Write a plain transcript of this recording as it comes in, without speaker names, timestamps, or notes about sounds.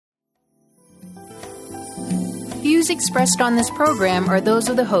views expressed on this program are those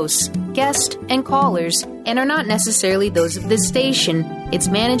of the hosts, guests, and callers, and are not necessarily those of this station, its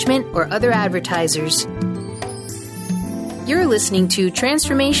management, or other advertisers. You're listening to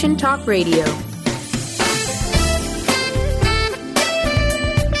Transformation Talk Radio.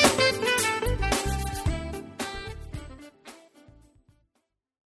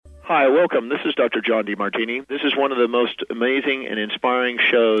 Hi, welcome. This is Dr. John DeMartini. This is one of the most amazing and inspiring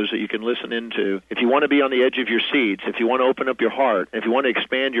shows that you can listen into. If you want to be on the edge of your seats, if you want to open up your heart, if you want to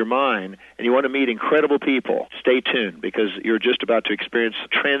expand your mind, and you want to meet incredible people, stay tuned because you're just about to experience a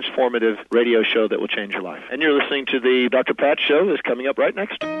transformative radio show that will change your life. And you're listening to the Dr. Pat Show that's coming up right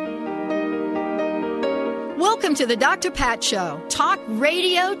next. Welcome to the Dr. Pat Show. Talk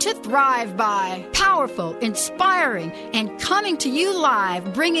radio to thrive by. Powerful, inspiring, and coming to you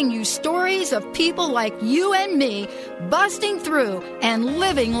live, bringing you stories of people like you and me, busting through and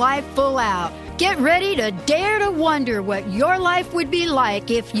living life full out. Get ready to dare to wonder what your life would be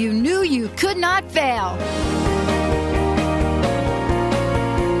like if you knew you could not fail.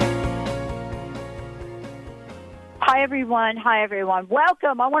 Hi, everyone.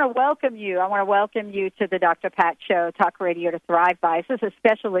 Welcome. I want to welcome you. To the Dr. Pat Show, Talk Radio to Thrive By. This is a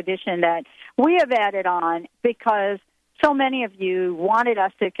special edition that we have added on because so many of you wanted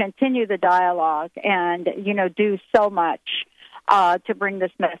us to continue the dialogue and, do so much to bring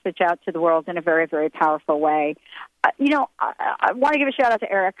this message out to the world in a very, very powerful way. I want to give a shout-out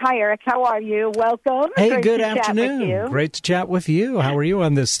to Eric. Hi, Eric. How are you? Welcome. Hey, good afternoon. Great to chat with you. How are you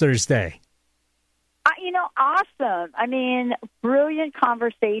on this Thursday? Awesome. I mean, brilliant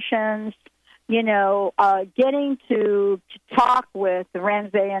conversations, getting to talk with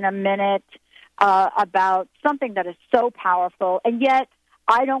Ramsay in a minute about something that is so powerful, and yet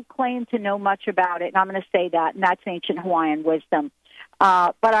I don't claim to know much about it, and I'm going to say that, and that's ancient Hawaiian wisdom.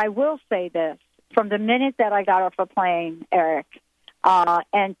 But I will say this. From the minute that I got off a plane, Eric,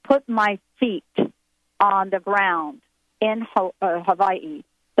 and put my feet on the ground in Hawaii,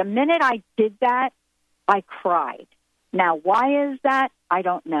 the minute I did that, I cried. Now, why is that? I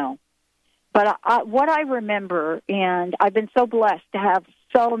don't know. But what I remember, and I've been so blessed to have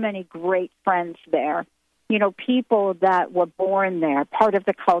so many great friends there, people that were born there, part of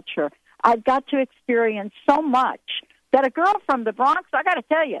the culture. I've got to experience so much that a girl from the Bronx, I got to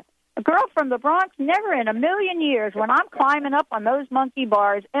tell you, a girl from the Bronx, never in a million years, when I'm climbing up on those monkey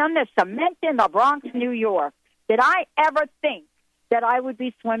bars on the cement in the Bronx, New York, did I ever think that I would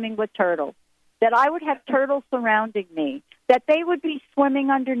be swimming with turtles, that I would have turtles surrounding me, that they would be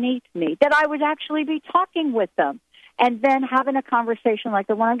swimming underneath me, that I would actually be talking with them, and then having a conversation like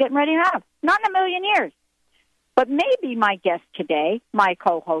the one I'm getting ready to have. Not in a million years. But maybe my guest today, my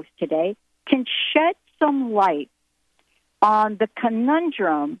co-host today, can shed some light on the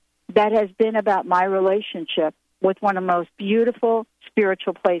conundrum that has been about my relationship with one of the most beautiful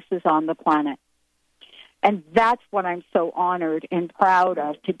spiritual places on the planet. And that's what I'm so honored and proud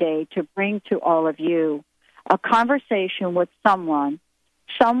of today, to bring to all of you a conversation with someone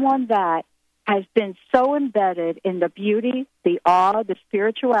that has been so embedded in the beauty, the awe, the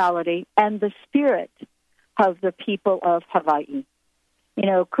spirituality, and the spirit of the people of Hawaii.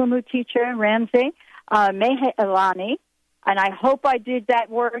 Kumu teacher Ramsay Mahealani, and I hope I did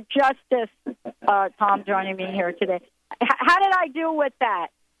that word justice, Tom, joining me here today. How did I do with that?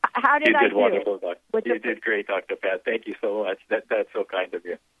 How did I do? You did wonderful, Doctor. You did great, Dr. Pat. Thank you so much. That's so kind of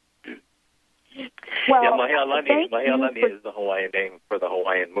you. Well, Mahealani is the Hawaiian name for the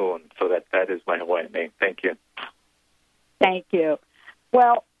Hawaiian moon, so that is my Hawaiian name. Thank you. Thank you.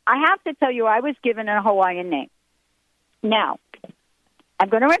 Well, I have to tell you, I was given a Hawaiian name. Now, I'm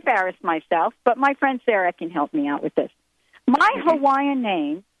going to embarrass myself, but my friend Sarah can help me out with this. My Hawaiian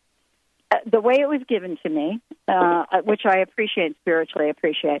name, the way it was given to me, which I appreciate, spiritually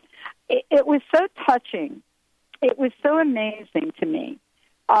appreciate, it was so touching. It was so amazing to me.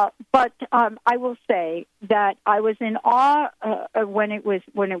 But I will say that I was in awe when it was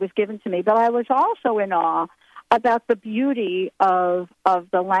given to me, but I was also in awe about the beauty of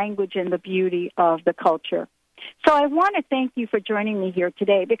the language and the beauty of the culture. So I want to thank you for joining me here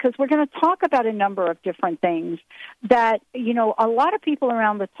today, because we're going to talk about a number of different things that, a lot of people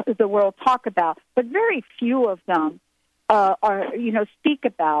around the world talk about, but very few of them speak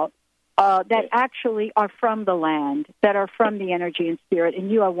about that actually are from the land, that are from the energy and spirit, and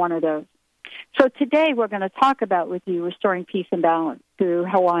you are one of those. So today we're going to talk about with you restoring peace and balance through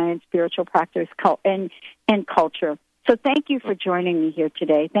Hawaiian spiritual practice and culture. So thank you for joining me here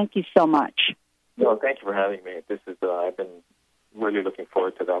today. Thank you so much. No, thank you for having me. This is I've been really looking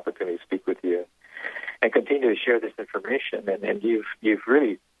forward to the opportunity to speak with you and continue to share this information. And you've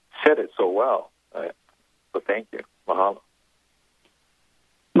really said it so well. So thank you. Mahalo.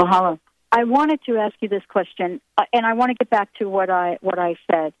 Mahalo. I wanted to ask you this question, and I want to get back to what I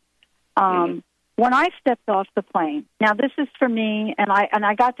said. When I stepped off the plane, now this is for me, and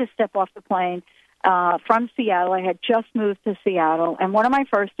I got to step off the plane from Seattle. I had just moved to Seattle, and one of my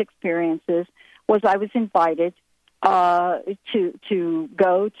first experiences was I was invited to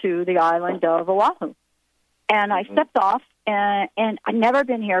go to the island of Oahu, and I stepped off, and I'd never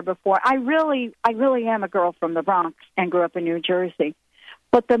been here before. I really am a girl from the Bronx and grew up in New Jersey.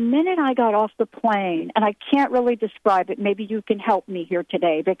 But the minute I got off the plane, and I can't really describe it, maybe you can help me here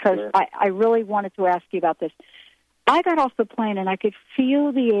today, because I really wanted to ask you about this. I got off the plane, and I could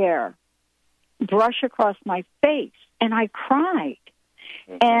feel the air brush across my face, and I cried.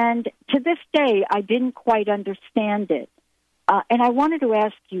 And to this day, I didn't quite understand it. And I wanted to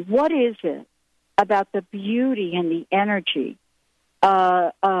ask you, what is it about the beauty and the energy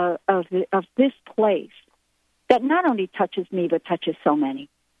of this place that not only touches me, but touches so many?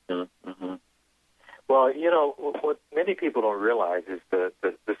 Mm-hmm. Well, you know, what many people don't realize is the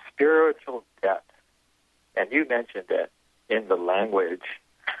spiritual depth, and you mentioned it in the language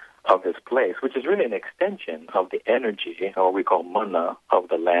of this place, which is really an extension of the energy, or we call mana, of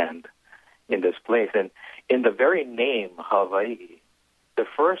the land in this place. And in the very name, Hawaii, the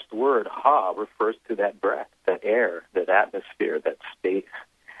first word, ha, refers to that breath, that air, that atmosphere, that space.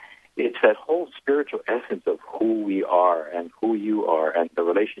 It's that whole spiritual essence of who we are and who you are and the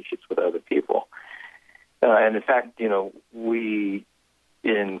relationships with other people. And in fact, you know, we,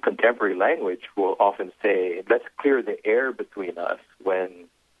 in contemporary language, will often say, let's clear the air between us when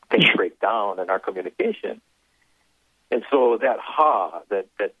things break down in our communication. And so that ha, that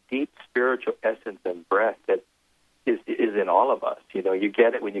deep spiritual essence and breath that is in all of us. You know, you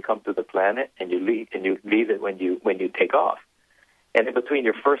get it when you come to the planet, and you leave it when you take off. And in between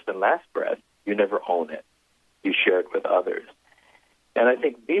your first and last breath, you never own it. You share it with others. And I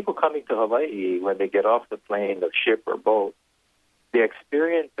think people coming to Hawaii, when they get off the plane, the ship, or boat, they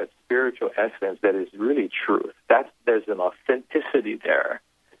experience that spiritual essence that is really truth. There's an authenticity there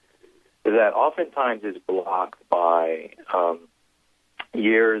that oftentimes is blocked by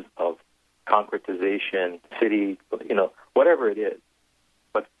years of concretization, city, you know, whatever it is.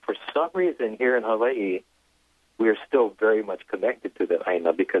 But for some reason here in Hawaii, we are still very much connected to the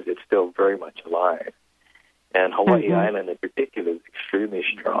aina because it's still very much alive. And Hawaii Island in particular is extremely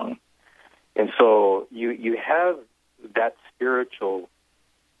strong. And so you have that spiritual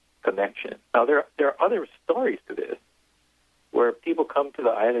connection. Now, there are other stories to this where people come to the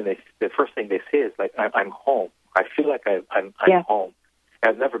island and the first thing they say is like, I'm home. I feel like I'm home.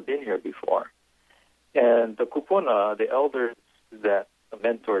 I've never been here before. And the kupuna, the elders that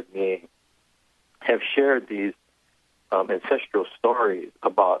mentored me, have shared these ancestral stories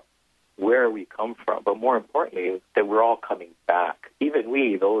about where we come from, but more importantly, that we're all coming back. Even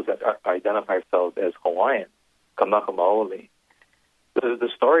we, those that identify ourselves as Hawaiian, kanaka maoli, the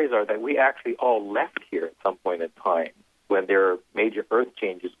stories are that we actually all left here at some point in time when there are major earth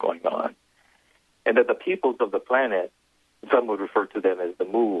changes going on, and that the peoples of the planet, some would refer to them as the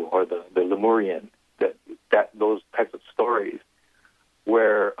Mu or the Lemurian, that those types of stories,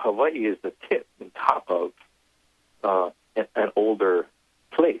 where Hawaii is the tip and top of an older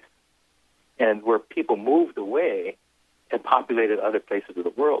place, and where people moved away and populated other places of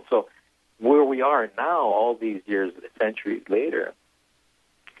the world. So where we are now, all these years, centuries later,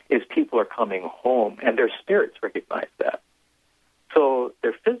 is people are coming home, and their spirits recognize that. So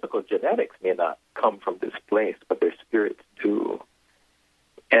their physical genetics may not come from this place, but their spirits do.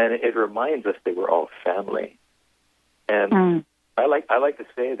 And it reminds us that we're all family. And I like to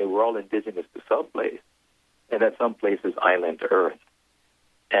say that we're all indigenous to some place, and that some place is island Earth.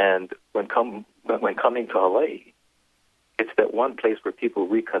 And when coming to Hawaii, it's that one place where people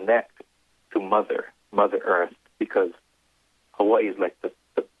reconnect to Mother Earth, because Hawaii is like the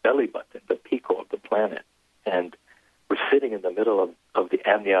belly button, the pico of the planet. And we're sitting in the middle of the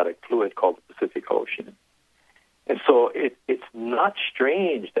amniotic fluid called the Pacific Ocean. And so it's not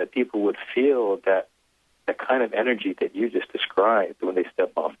strange that people would feel that the kind of energy that you just described when they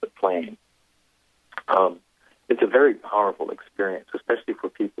step off the plane. It's a very powerful experience, especially for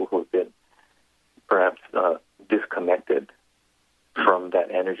people who have been perhaps disconnected from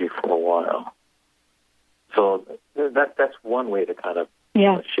that energy for a while. So that's one way to kind of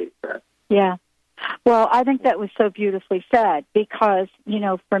shape that. Yeah. Well, I think that was so beautifully said because, you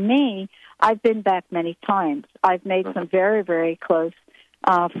know, for me, I've been back many times. I've made some very, very close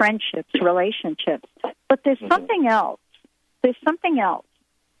friendships, relationships. But there's something else. There's something else.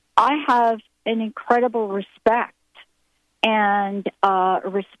 I have an incredible respect and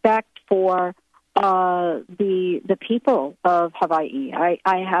respect for the people of Hawaii.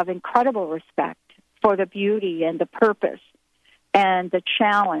 I have incredible respect for the beauty and the purpose and the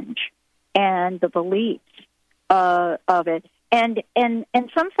challenge and the beliefs of it. And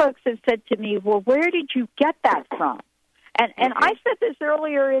some folks have said to me, well, where did you get that from? And I said this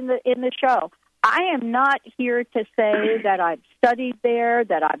earlier in the show. I am not here to say that I've studied there,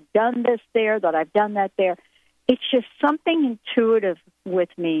 that I've done this there, that I've done that there. It's just something intuitive with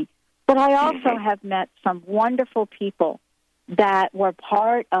me. But I also have met some wonderful people that were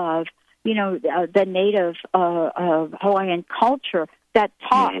part of, the native Hawaiian culture that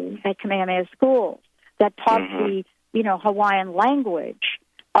taught at Kamehameha schools, that taught the, Hawaiian language,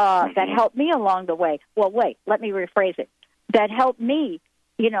 that helped me along the way. Well, wait, let me rephrase it. That helped me,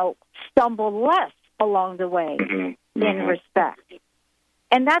 stumble less along the way in respect.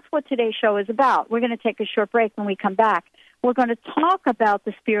 And that's what today's show is about. We're going to take a short break. When we come back, we're going to talk about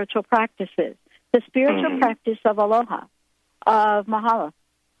the spiritual practices, the spiritual practice of aloha, of mahala,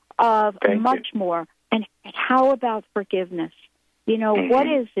 of much more. And how about forgiveness? What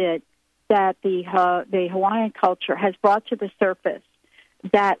is it that the Hawaiian culture has brought to the surface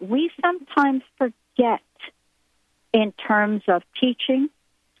that we sometimes forget in terms of teaching,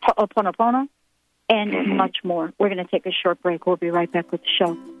 ho'oponopono, and much more. We're going to take a short break. We'll be right back with the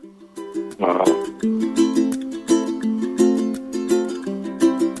show. Wow.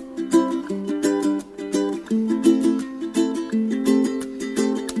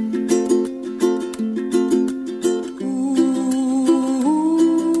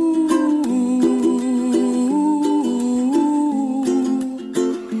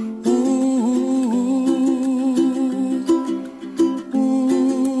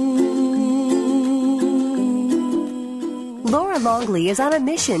 Is on a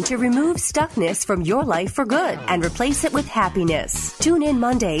mission to remove stuckness from your life for good and replace it with happiness. Tune in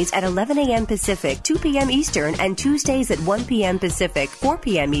Mondays at 11 a.m. Pacific, 2 p.m. Eastern, and Tuesdays at 1 p.m. Pacific, 4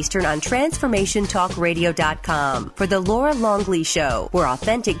 p.m. Eastern on TransformationTalkRadio.com for The Laura Longley Show, where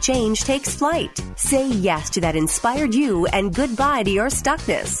authentic change takes flight. Say yes to that inspired you and goodbye to your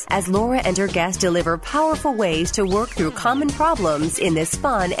stuckness as Laura and her guests deliver powerful ways to work through common problems in this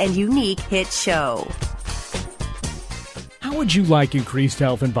fun and unique hit show. How would you like increased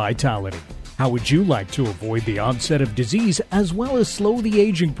health and vitality? How would you like to avoid the onset of disease as well as slow the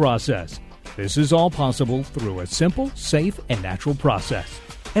aging process? This is all possible through a simple, safe, and natural process.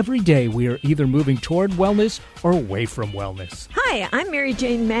 Every day we are either moving toward wellness or away from wellness. Hi, I'm Mary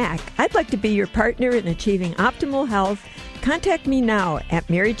Jane Mack. I'd like to be your partner in achieving optimal health. Contact me now at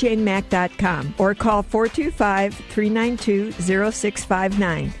maryjanemack.com or call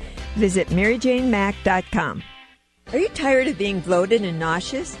 425-392-0659. Visit maryjanemack.com. Are you tired of being bloated and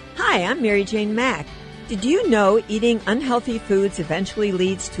nauseous? Hi, I'm Mary Jane Mack. Did you know eating unhealthy foods eventually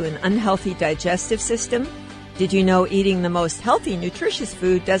leads to an unhealthy digestive system? Did you know eating the most healthy, nutritious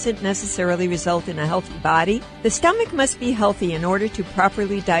food doesn't necessarily result in a healthy body? The stomach must be healthy in order to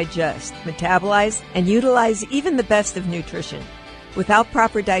properly digest, metabolize, and utilize even the best of nutrition. Without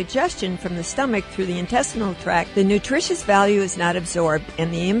proper digestion from the stomach through the intestinal tract, the nutritious value is not absorbed,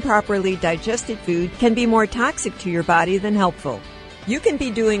 and the improperly digested food can be more toxic to your body than helpful. You can be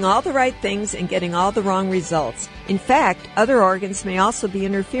doing all the right things and getting all the wrong results. In fact, other organs may also be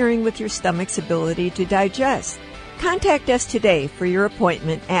interfering with your stomach's ability to digest. Contact us today for your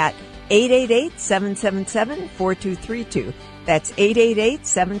appointment at 888-777-4232. That's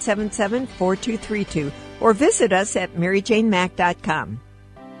 888-777-4232. Or visit us at maryjanemack.com.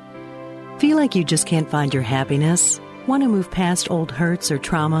 Feel like you just can't find your happiness? Want to move past old hurts or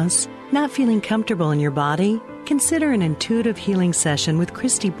traumas? Not feeling comfortable in your body? Consider an intuitive healing session with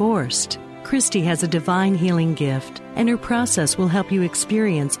Christy Borst. Christy has a divine healing gift, and her process will help you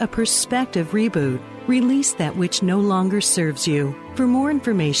experience a perspective reboot. Release that which no longer serves you. For more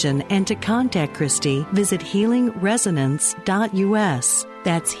information and to contact Christy, visit healingresonance.us.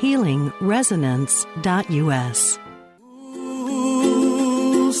 That's healingresonance.us.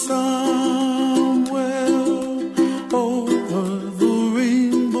 Ooh, somewhere over the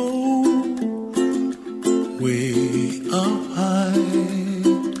rainbow, way up high,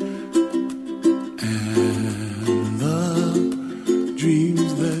 and the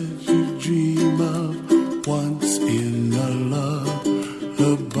dreams that you dream of once in a lullaby.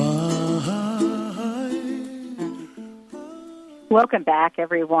 Welcome back,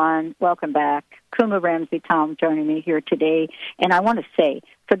 everyone. Welcome back. Kumu Ramsay Taum joining me here today. And I want to say,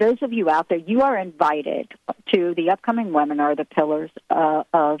 for those of you out there, you are invited to the upcoming webinar, The Pillars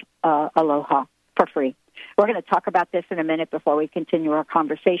of Aloha, for free. We're going to talk about this in a minute before we continue our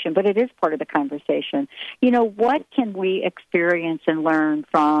conversation, but it is part of the conversation. You know, what can we experience and learn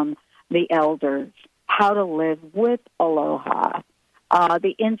from the elders, how to live with aloha,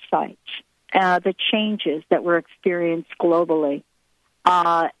 the insights, the changes that were experienced globally.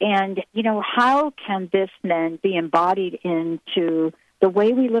 And, how can this then be embodied into the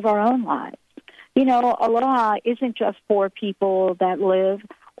way we live our own lives? Aloha isn't just for people that live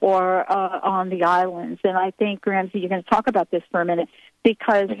or on the islands. And I think, Ramsay, you're going to talk about this for a minute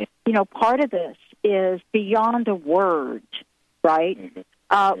because, part of this is beyond a word, right?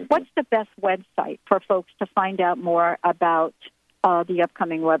 What's the best website for folks to find out more about the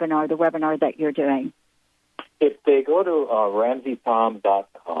upcoming webinar, the webinar that you're doing? If they go to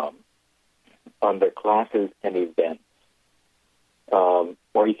ramsaytaum.com under classes and events,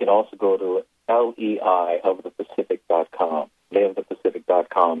 or you can also go to leiofthepacific.com,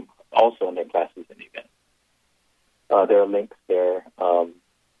 leiofthepacific.com, also under classes and events. There are links there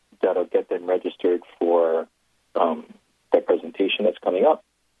that'll get them registered for their presentation that's coming up.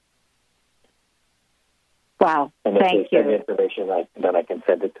 Wow, and if thank they you. send the information, then I can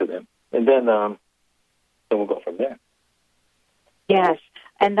send it to them. And then we'll go from there. Yes,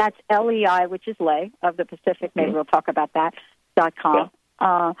 and that's LEI, which is Lei of the Pacific. Maybe we'll talk about that, .com.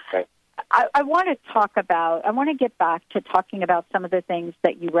 Yeah. Right. I want to get back to talking about some of the things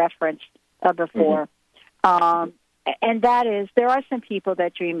that you referenced before. And that is, there are some people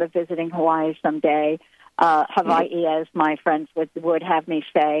that dream of visiting Hawaii someday, Hawaii, as my friends would have me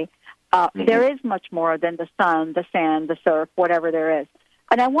say. There is much more than the sun, the sand, the surf, whatever there is.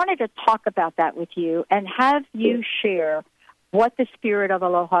 And I wanted to talk about that with you and have you share what the spirit of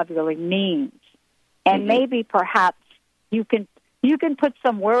aloha really means. And maybe perhaps you can put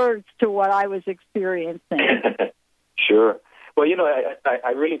some words to what I was experiencing. Sure. Well,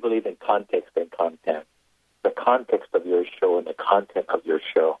 I really believe in context and content. The context of your show and the content of your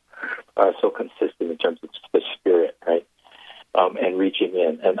show are so consistent in terms of the spirit, right? And reaching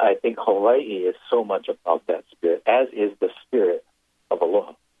in. And I think Hawaii is so much about that spirit, as is the spirit of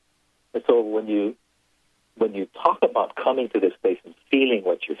aloha. And so when you talk about coming to this place and feeling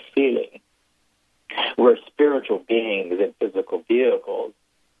what you're feeling, we're spiritual beings in physical vehicles,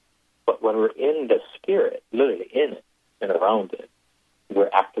 but when we're in the spirit, literally in it and around it, we're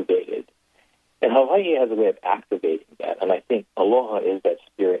activated. And Hawaii has a way of activating that, and I think aloha is that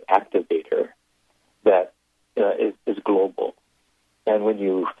spirit activator that is global. And when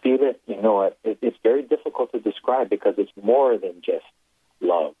you feel it, you know it. It's very difficult to describe because it's more than just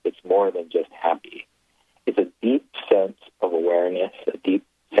love. It's more than just happy. It's a deep sense of awareness, a deep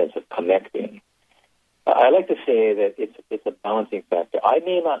sense of connecting. I like to say that it's a balancing factor. I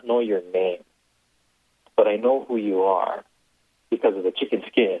may not know your name, but I know who you are because of the chicken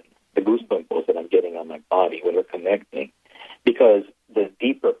skin, the goose pimples that I'm getting on my body when we're connecting, because the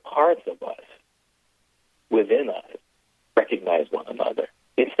deeper parts of us within us recognize one another.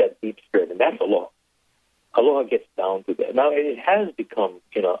 It's that deep spirit, and that's aloha. Aloha gets down to that. Now, it has become,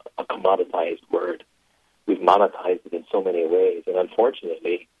 a commoditized word. We've monetized it in so many ways, and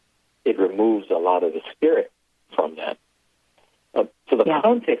unfortunately, it removes a lot of the spirit from that. So the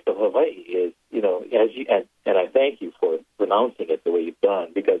context of Hawaii is, and I thank you for pronouncing it the way you've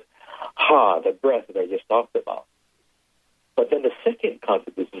done, because the breath that I just talked about. But then the second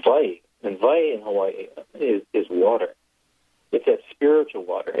concept is vai, and vai in Hawaii is water. It's that spiritual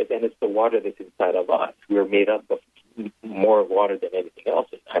water, and it's the water that's inside of us. We're made up of more water than anything else,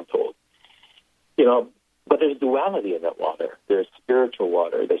 I'm told. But there's duality in that water. There's spiritual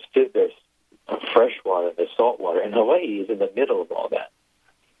water, there's fresh water, there's salt water, and Hawaii is in the middle of all that.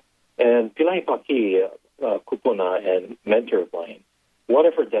 And Pilai Paki, kupuna and mentor of mine, one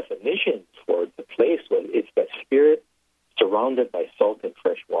of her definitions for the place was it's that spirit surrounded by salt and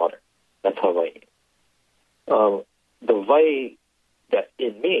fresh water. That's Hawaii. The vai that's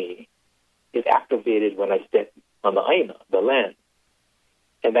in me is activated when I step on the aina, the land.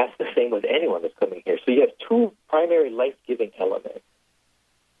 And that's the same with anyone that's coming here. So you have two primary life-giving elements.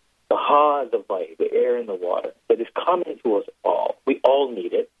 The ha, the vai, the air and the water, that is common to us all. We all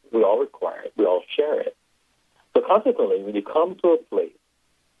need it. We all require it. We all share it. So consequently, when you come to a place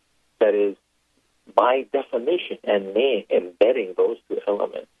that is, by definition and name, embedding those two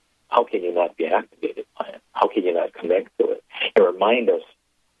elements, how can you not be activated by it? How can you not connect to it and remind us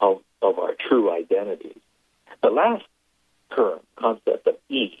of our true identities? The last term, concept of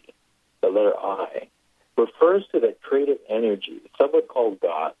E, the letter I, refers to the creative energy. Some would call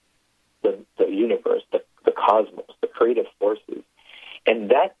God, the universe, the cosmos, the creative forces.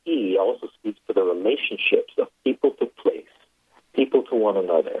 And that E also speaks to the relationships of people to place, people to one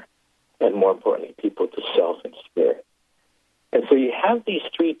another, and more importantly, people to self and spirit. And so you have these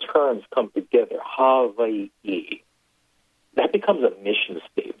three terms come together, Hawaii. That becomes a mission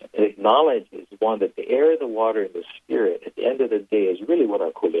statement. It knowledge is one that the air, the water, and the spirit, at the end of the day, is really what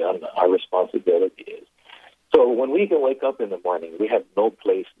our kuleana, our responsibility is. So when we can wake up in the morning, we have no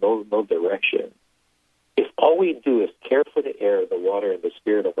place, no direction. If all we do is care for the air, the water, and the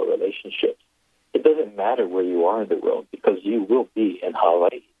spirit of our relationships, it doesn't matter where you are in the world because you will be in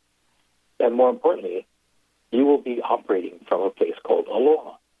Hawaii. And more importantly, you will be operating from a place called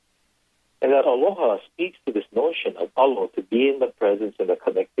aloha. And that aloha speaks to this notion of alo, to be in the presence and the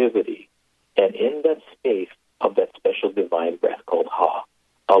connectivity, and in that space of that special divine breath called ha,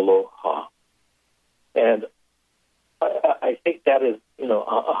 aloha. And I think that is,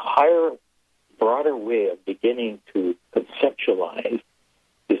 a higher, broader way of beginning to conceptualize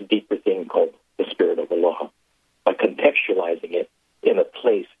this deeper thing called the spirit of aloha, by contextualizing it in a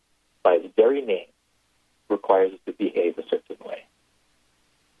place by its very name requires us to behave a certain way.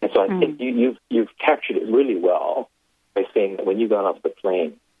 And so I think you've captured it really well by saying that when you got off the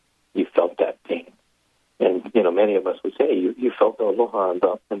plane, you felt that thing. And, many of us would say you felt the aloha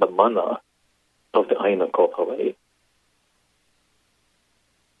and the mana of the aina called Hawaii.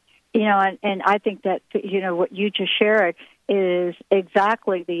 And I think that, what you just shared is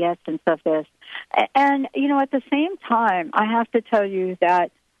exactly the essence of this. And, at the same time, I have to tell you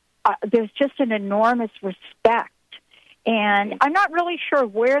that there's just an enormous respect. And I'm not really sure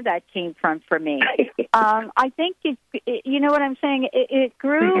where that came from for me. I think, you know what I'm saying? It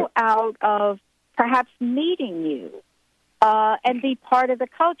grew out of perhaps meeting you and be part of the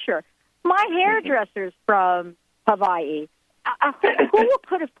culture. My hairdresser's from Hawaii. Who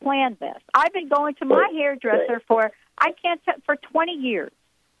could have planned this? I've been going to my hairdresser for 20 years,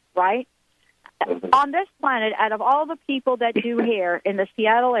 right? On this planet, out of all the people that do hair in the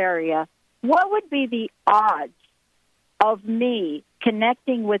Seattle area, what would be the odds of me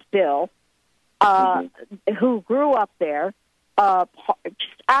connecting with Bill, who grew up there,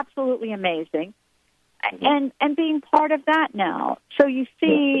 just absolutely amazing, and being part of that now? So you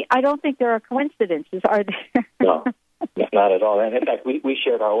see, I don't think there are coincidences, are there? No, not at all. And in fact, we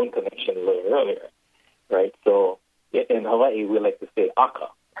shared our own connection a little earlier, right? So in Hawaii, we like to say aka,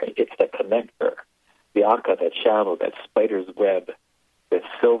 right? It's the connector, the aka, that shadow, that spider's web, that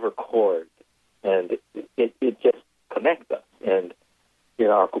silver cord, and it just connects us. And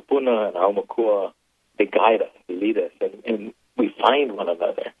our kupuna and our makua, they guide us, they lead us, and we find one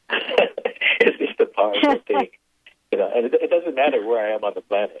another. It's just a powerful thing, And it doesn't matter where I am on the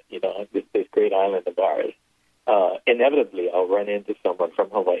planet, this great island of ours. Inevitably, I'll run into someone from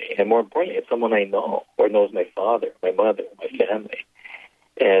Hawaii, and more importantly, it's someone I know or knows my father, my mother, my family,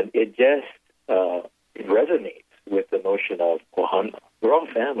 and it just it resonates with the notion of ohana. We're all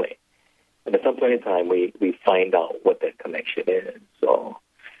family, and at some point in time, we find out what that connection is. So,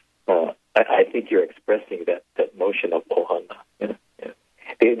 I think you're expressing that notion of ohana. Yeah.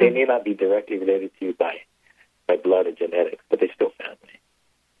 They may not be directly related to you by blood or genetics, but they're still family,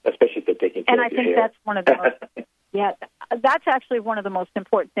 especially if they're taking care of your hair. And I think that's one of the most, that's actually one of the most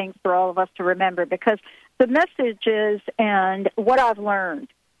important things for all of us to remember, because the messages and what I've learned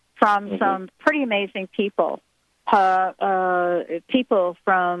from some pretty amazing people, people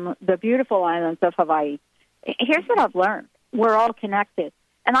from the beautiful islands of Hawaii. Here's what I've learned. We're all connected.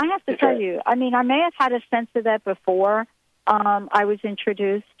 And I have to tell you, I may have had a sense of that before I was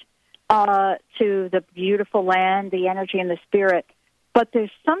introduced to the beautiful land, the energy, and the spirit. But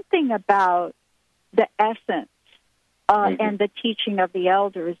there's something about the essence and the teaching of the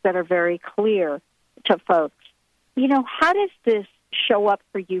elders that are very clear to folks. How does this show up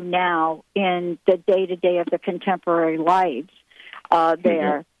for you now in the day-to-day of the contemporary lives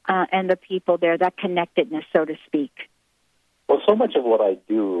there and the people there, that connectedness, so to speak? Well, so much of what I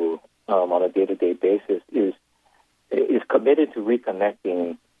do on a day-to-day basis is committed to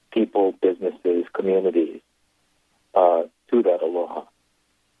reconnecting people, businesses, communities to that aloha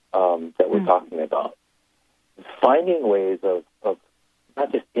that we're talking about. Finding ways of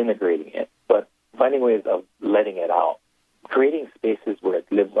not just integrating it, but finding ways of letting it out, creating spaces where it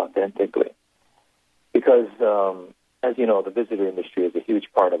lives authentically. Because, as you know, the visitor industry is a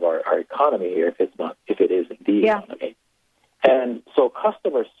huge part of our economy here, if it is indeed economy. And so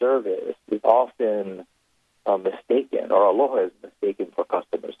customer service is often mistaken, or aloha is mistaken for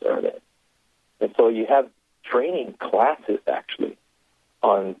customer service. And so you have training classes, actually,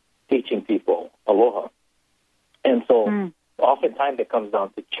 on teaching people aloha. And so oftentimes it comes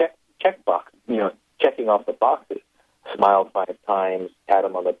down to check box, checking off the boxes. Smile 5 times, pat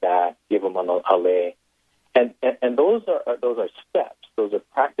them on the back, give them an ale. And those are steps, those are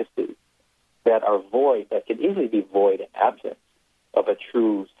practices that are void, that can easily be void in absence of a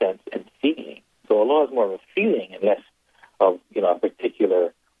true sense and feeling. So aloha is more of a feeling and less of, a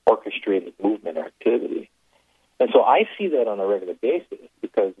particular orchestra I see that on a regular basis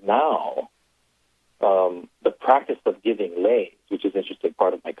because now the practice of giving lays, which is an interesting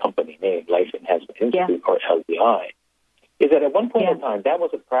part of my company name, Life Enhancement Institute, or LDI, is that at one point in time, that was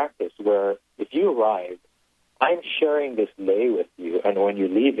a practice where if you arrived, I'm sharing this lay with you, and when you're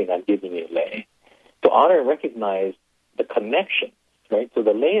leaving, I'm giving you a lay. To honor and recognize the connection, right? So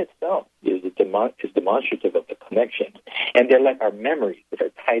the lay itself is demonstrative of the connection. And they're like our memories that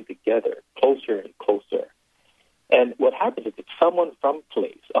are tied together, closer and closer. And what happens is it's someone from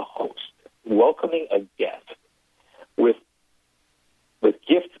place, a host, welcoming a guest with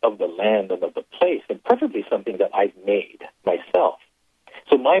gifts of the land and of the place, and preferably something that I've made myself.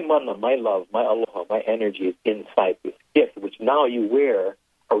 So my mana, my love, my aloha, my energy is inside this gift, which now you wear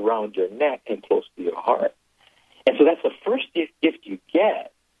around your neck and close to your heart. And so that's the first gift you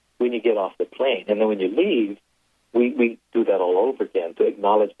get when you get off the plane. And then when you leave, we do that all over again to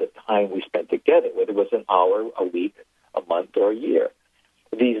acknowledge the time we spent together, whether it was an hour, a week, a month, or a year.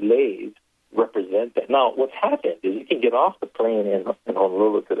 These lays represent that. Now, what's happened is you can get off the plane in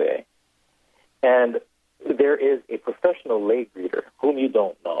Honolulu today, and there is a professional lay greeter whom you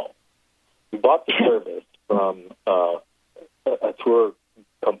don't know. You bought the service from a tour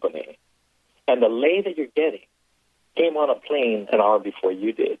company, and the lay that you're getting came on a plane an hour before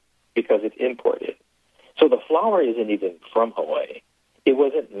you did because it's imported. So the flower isn't even from Hawaii. It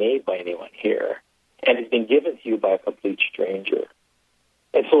wasn't made by anyone here, and it's been given to you by a complete stranger.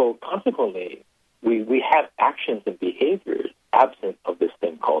 And so consequently, we have actions and behaviors absent of this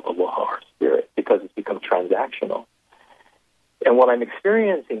thing called aloha, or spirit, because it's become transactional. And what I'm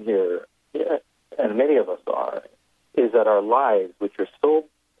experiencing here, and many of us are, is that our lives, which are so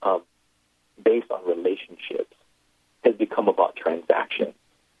based on relationships, has become about transactions.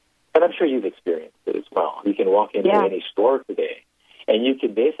 And I'm sure you've experienced it as well. You can walk into any store today, and you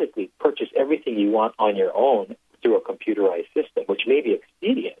can basically purchase everything you want on your own through a computerized system, which may be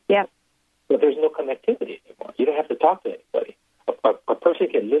expedient. Yeah. But there's no connectivity anymore. You don't have to talk to anybody. A person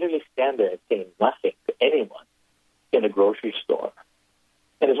can literally stand there and say nothing to anyone in a grocery store.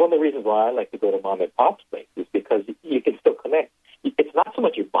 And it's one of the reasons why I like to go to mom and pop's places, because you can still connect. It's not so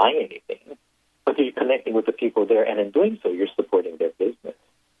much you're buying anything, but you're connecting with the people there, and in doing so, you're supporting their business.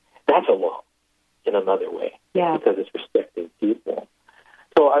 That's aloha in another way, because it's respecting people.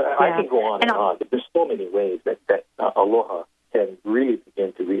 So I can go on and on, but there's so many ways that aloha can really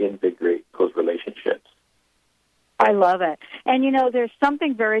begin to reinvigorate those relationships. I love it. And, there's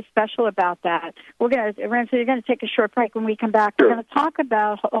something very special about that. Ramsay, you're going to take a short break. When we come back, we're going to talk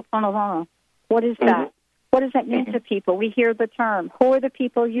about ho'oponopono. What is that? What does that mean to people? We hear the term. Who are the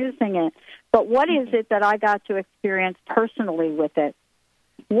people using it? But what is it that I got to experience personally with it?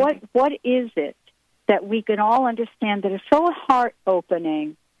 What is it that we can all understand that is so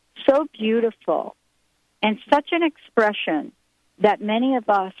heart-opening, so beautiful, and such an expression that many of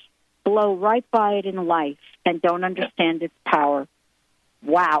us blow right by it in life and don't understand its power?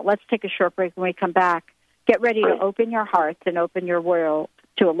 Wow. Let's take a short break. When we come back, get ready to open your hearts and open your world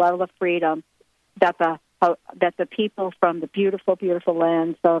to a level of freedom that the people from the beautiful, beautiful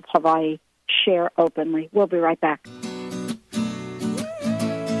lands of Hawaii share openly. We'll be right back.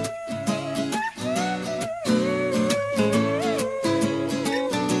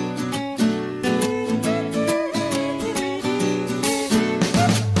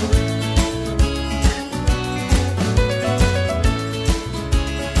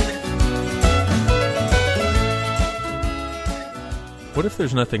 What if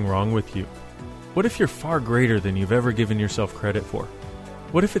there's nothing wrong with you? What if you're far greater than you've ever given yourself credit for?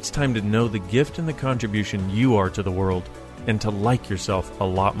 What if it's time to know the gift and the contribution you are to the world and to like yourself a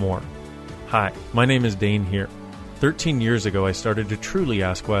lot more? Hi, my name is Dane here. 13 years ago, I started to truly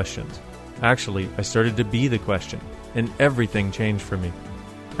ask questions. Actually, I started to be the question, and everything changed for me.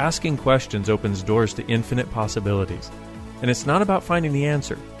 Asking questions opens doors to infinite possibilities. And it's not about finding the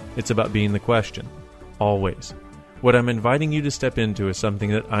answer. It's about being the question. Always. What I'm inviting you to step into is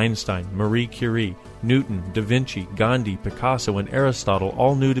something that Einstein, Marie Curie, Newton, Da Vinci, Gandhi, Picasso, and Aristotle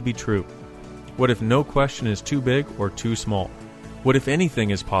all knew to be true. What if no question is too big or too small? What if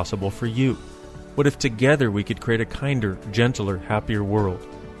anything is possible for you? What if together we could create a kinder, gentler, happier world?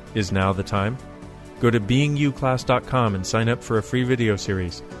 Is now the time? Go to beingyouclass.com and sign up for a free video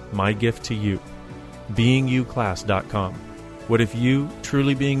series, My Gift to You. beingyouclass.com. What if you,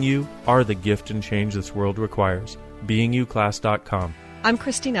 truly being you, are the gift and change this world requires? beingyouclass.com. I'm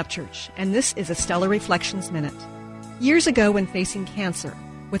Christine Upchurch, and this is a Stellar Reflections Minute. Years ago, when facing cancer,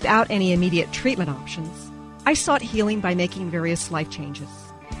 without any immediate treatment options, I sought healing by making various life changes.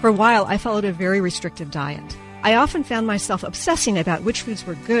 For a while, I followed a very restrictive diet. I often found myself obsessing about which foods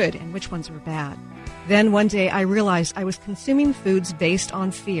were good and which ones were bad. Then one day I realized I was consuming foods based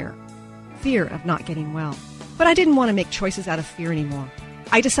on fear of not getting well. But I didn't want to make choices out of fear anymore.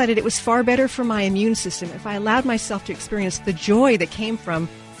 I decided it was far better for my immune system if I allowed myself to experience the joy that came from,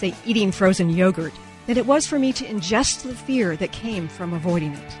 say, eating frozen yogurt, than it was for me to ingest the fear that came from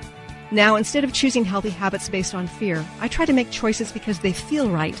avoiding it. Now, instead of choosing healthy habits based on fear, I try to make choices because they feel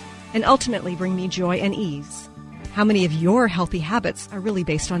right and ultimately bring me joy and ease. How many of your healthy habits are really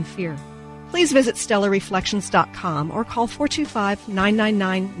based on fear? Please visit stellarreflections.com or call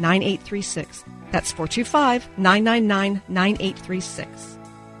 425-999-9836. That's 425-999-9836.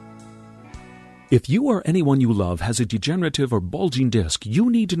 If you or anyone you love has a degenerative or bulging disc, you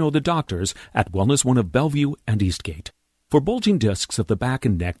need to know the doctors at Wellness One of Bellevue and Eastgate. For bulging discs of the back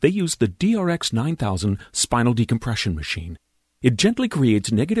and neck, they use the DRX 9000 spinal decompression machine. It gently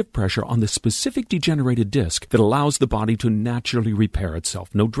creates negative pressure on the specific degenerated disc that allows the body to naturally repair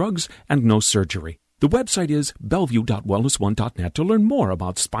itself. No drugs and no surgery. The website is bellevue.wellness1.net to learn more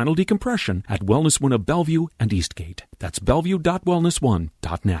about spinal decompression at Wellness One of Bellevue and Eastgate. That's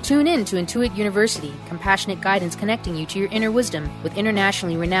bellevue.wellness1.net. Tune in to Intuit University, compassionate guidance connecting you to your inner wisdom with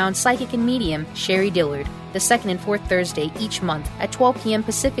internationally renowned psychic and medium Sherry Dillard, the second and fourth Thursday each month at 12 p.m.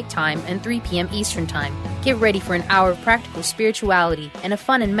 Pacific Time and 3 p.m. Eastern Time. Get ready for an hour of practical spirituality and a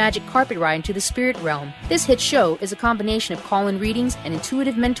fun and magic carpet ride into the spirit realm. This hit show is a combination of call-in readings and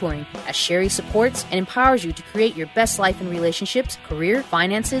intuitive mentoring as Sherry supports and empowers you to create your best life in relationships, career,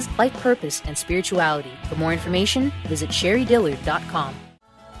 finances, life purpose, and spirituality. For more information, visit sherrydillard.com.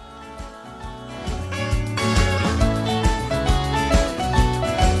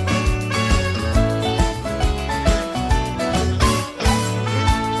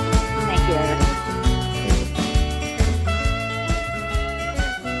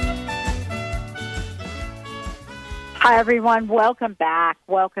 Hi, everyone. Welcome back.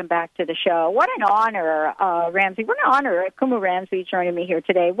 Welcome back to the show. What an honor, Ramsay. What an honor. Kumu Ramsay joining me here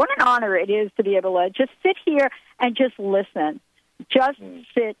today. What an honor it is to be able to just sit here and just listen. Just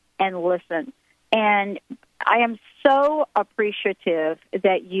sit and listen. And I am so appreciative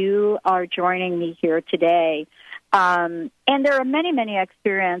that you are joining me here today. And there are many, many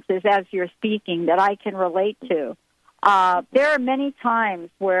experiences as you're speaking that I can relate to. There are many times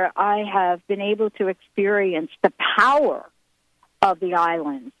where I have been able to experience the power of the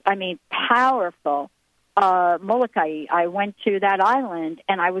islands. I mean, powerful. Molokai, I went to that island,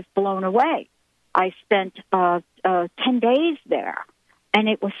 and I was blown away. I spent 10 days there, and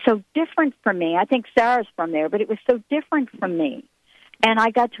it was so different from me. I think Sarah's from there, but it was so different from me. And I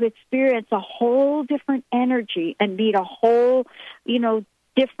got to experience a whole different energy and meet a whole,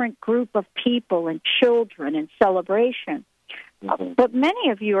 different group of people and children and celebration. Mm-hmm. But many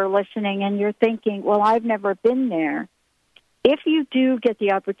of you are listening and you're thinking, well, I've never been there. If you do get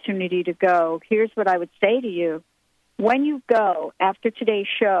the opportunity to go, here's what I would say to you. When you go after today's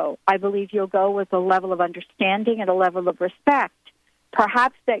show, I believe you'll go with a level of understanding and a level of respect,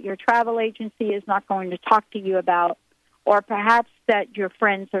 perhaps that your travel agency is not going to talk to you about, or perhaps that your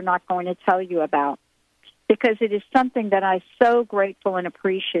friends are not going to tell you about. Because it is something that I'm so grateful and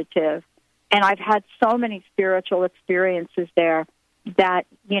appreciative. And I've had so many spiritual experiences there that,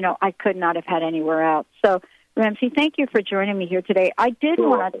 I could not have had anywhere else. So, Ramsay, thank you for joining me here today. I did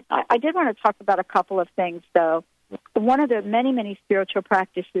want to talk about a couple of things, though. One of the many, many spiritual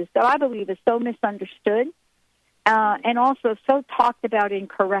practices that I believe is so misunderstood and also so talked about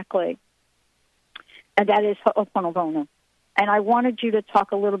incorrectly, and that is Ho'oponopono. And I wanted you to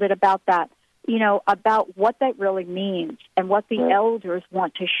talk a little bit about that. About what that really means and what the elders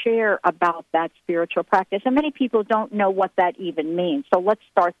want to share about that spiritual practice. And many people don't know what that even means. So let's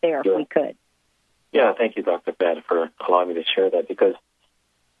start there if we could. Yeah, thank you, Dr. Ben, for allowing me to share that because,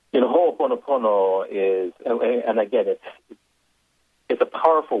 Ho'oponopono is, and again, it's a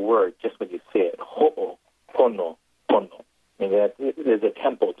powerful word just when you say it. Ho'oponopono. I mean, there's a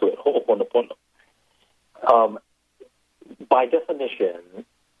temple to it, Ho'oponopono. By definition,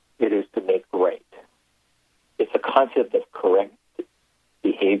 it is to make right. It's a concept of correct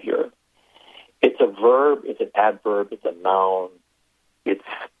behavior. It's a verb, it's an adverb, it's a noun, it's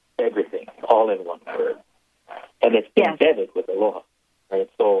everything, all in one word. And it's embedded with aloha, right?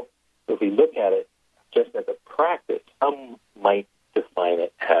 So if we look at it just as a practice, some might define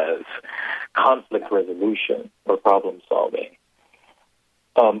it as conflict resolution or problem solving.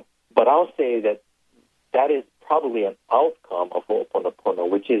 But I'll say that is probably an outcome of Ho'oponopono,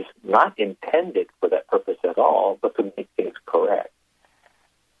 which is not intended for that purpose at all, but to make things correct.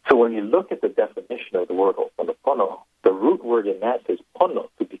 So when you look at the definition of the word Ho'oponopono, the root word in that says pono,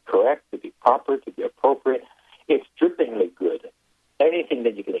 to be correct, to be proper, to be appropriate. It's drippingly good. Anything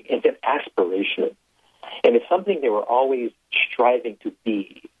that you can, it's an aspiration. And it's something they were always striving to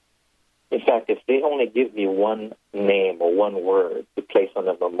be. In fact, if they only give me one name or one word to place on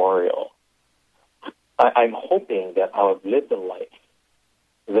a memorial, I'm hoping that I'll have lived a life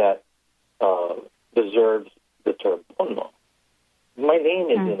that deserves the term pono. My name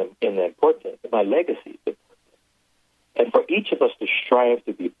is important. My legacy is important. And for each of us to strive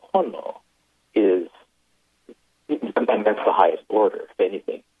to be pono is, and that's the highest order, if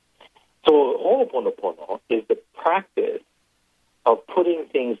anything. So Ho'oponopono is the practice of putting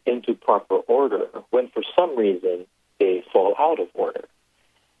things into proper order when for some reason they fall out of order.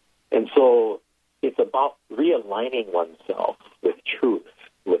 And so it's about realigning oneself with truth,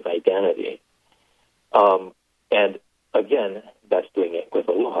 with identity. And again, that's doing it with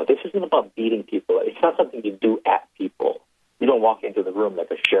aloha. This isn't about beating people. It's not something you do at people. You don't walk into the room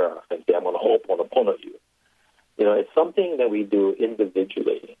like a sheriff and say, I'm going to ho'oponopono you. You know, it's something that we do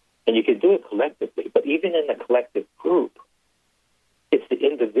individually. And you can do it collectively. But even in a collective group, it's the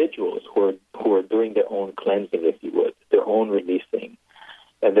individuals who are doing their own cleansing, if you would, their own releasing,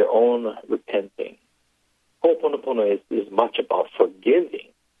 and their own repenting. Ho'oponopono is much about forgiving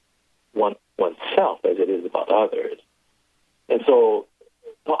oneself as it is about others. And so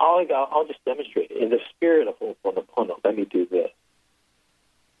I'll just demonstrate it. In the spirit of Ho'oponopono, let me do this.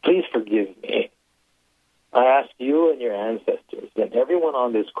 Please forgive me. I ask you and your ancestors and everyone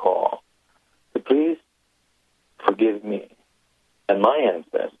on this call to please forgive me and my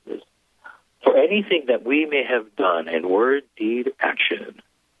ancestors for anything that we may have done in word, deed, action,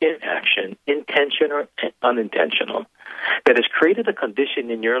 inaction, intention or unintentional, that has created a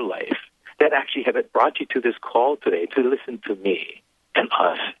condition in your life that actually have brought you to this call today to listen to me and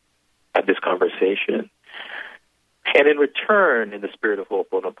us at this conversation. And in return, in the spirit of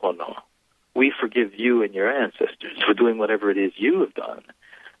Ho'oponopono, we forgive you and your ancestors for doing whatever it is you have done,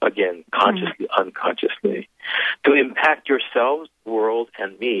 again, consciously, unconsciously, to impact yourselves, the world,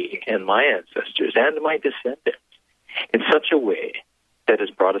 and me and my ancestors and my descendants in such a way that has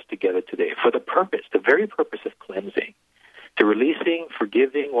brought us together today for the purpose, the very purpose of cleansing, to releasing,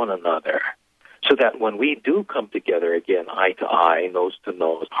 forgiving one another, so that when we do come together again, eye to eye, nose to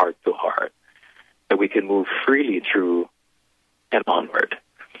nose, heart to heart, that we can move freely through and onward.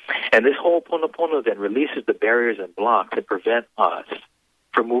 And this Ho'oponopono then releases the barriers and blocks that prevent us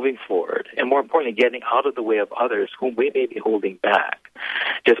from moving forward, and more importantly, getting out of the way of others whom we may be holding back,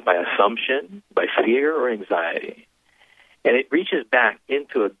 just by assumption, by fear or anxiety. And it reaches back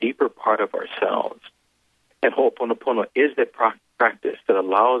into a deeper part of ourselves. And Ho'oponopono is the practice that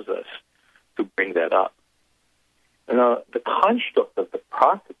allows us to bring that up. Now, the construct of the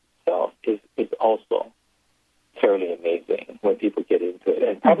process itself is also fairly amazing when people get into it,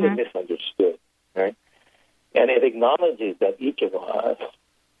 and probably misunderstood, right? And it acknowledges that each of us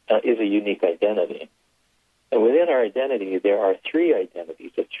is a unique identity. And within our identity, there are three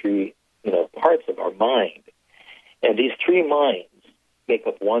identities, or three, parts of our mind. And these three minds make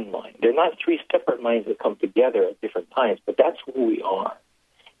up one mind. They're not three separate minds that come together at different times, but that's who we are.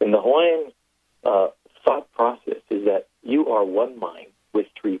 And the Hawaiian thought process is that you are one mind with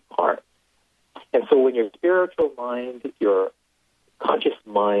three parts. And so when your spiritual mind, your conscious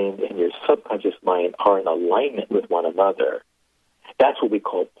mind, and your subconscious mind are in alignment with one another, that's what we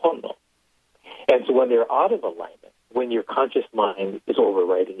call pono. And so when they're out of alignment, when your conscious mind is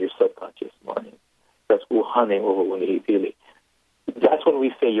overriding your subconscious mind, that's uhane over unihipili, that's when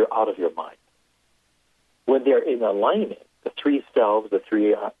we say you're out of your mind. When they're in alignment, the three selves, the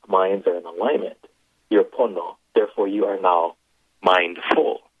three minds are in alignment, you're pono, therefore you are now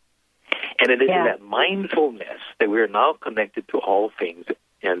mindful. And it is in that mindfulness that we are now connected to all things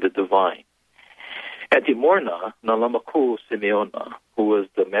and the divine. At Timorna, Nalamaku Simeona, who was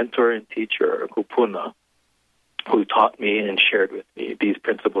the mentor and teacher, Kupuna, who taught me and shared with me these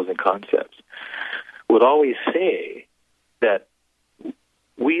principles and concepts, would always say that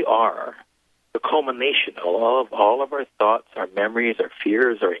we are the culmination of all of our thoughts, our memories, our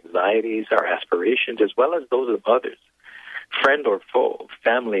fears, our anxieties, our aspirations, as well as those of others, friend or foe,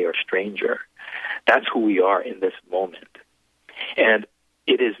 family or stranger. That's who we are in this moment. And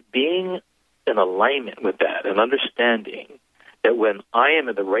it is being in alignment with that and understanding that when I am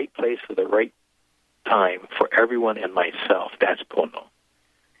in the right place for the right time for everyone and myself, that's pono.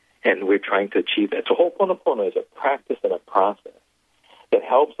 And we're trying to achieve that. So Ho'oponopono is a practice and a process that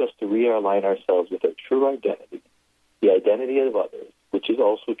helps us to realign ourselves with our true identity, the identity of others, which is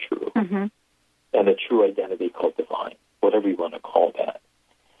also true, and a true identity called divine, whatever you want to call that.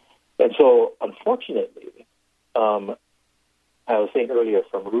 And so, unfortunately, I was saying earlier,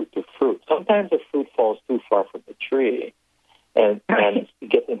 from root to fruit, sometimes the fruit falls too far from the tree, and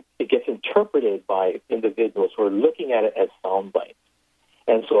it gets interpreted by individuals who are looking at it as sound bites.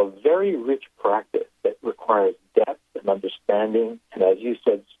 And so a very rich practice that requires depth and understanding, and as you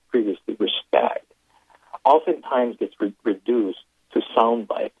said previously, respect, oftentimes gets reduced to sound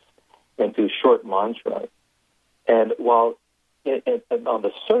bites and to short mantras. And while on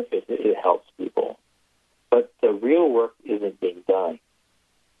the surface it helps people, but the real work isn't being done.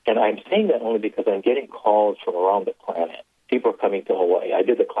 And I'm saying that only because I'm getting calls from around the planet. People are coming to Hawaii. I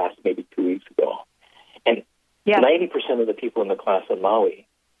did the class maybe 2 weeks ago. And 90% of the people in the class in Maui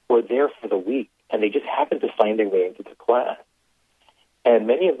were there for the week, and they just happened to find their way into the class. And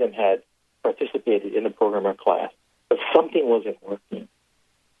many of them had participated in the program or class, but something wasn't working.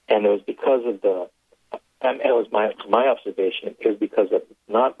 And it was because of it was my observation, it was because of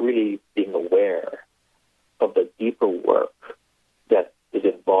not really being aware of the deeper work that is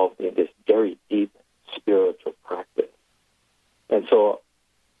involved in this very deep spiritual practice. And so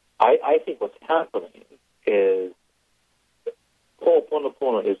I think what's happening is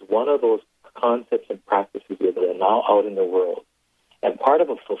Ho'oponopono is one of those concepts and practices that are now out in the world. And part of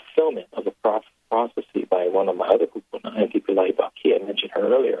a fulfillment of the prophecy by one of my other kupuna, Auntie Pilai Baki, I mentioned her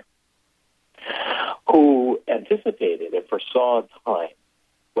earlier, who anticipated and foresaw a time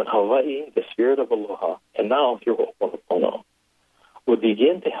when Hawaii, the spirit of aloha, and now through Ho'oponopono, would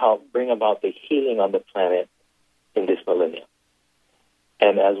begin to help bring about the healing on the planet in this millennium.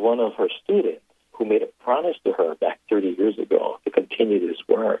 And as one of her students, who made a promise to her back 30 years ago to continue this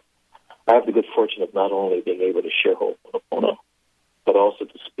work, I have the good fortune of not only being able to share Ho'oponopono, but also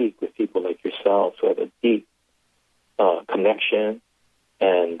to speak with people like yourselves who have a deep connection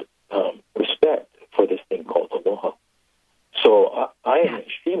and respect for this thing called aloha. So I am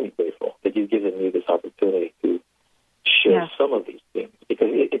extremely grateful that you've given me this opportunity to share some of these things, because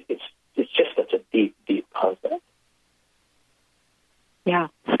it's just such a deep, deep concept. Yeah.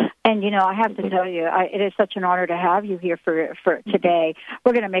 And, I have to tell you, it is such an honor to have you here for today.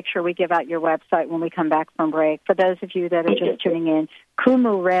 We're going to make sure we give out your website when we come back from break. For those of you that are just tuning in,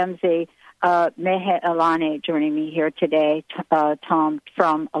 Kumu Ramsay Mahealani joining me here today, Tom,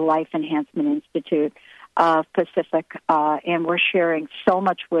 from a Life Enhancement Institute of Pacific, and we're sharing so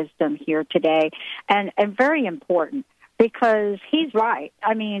much wisdom here today, and very important, because he's right.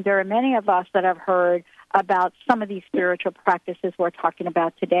 I mean, there are many of us that have heard about some of these spiritual practices we're talking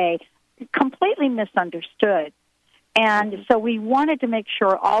about today, completely misunderstood. And so we wanted to make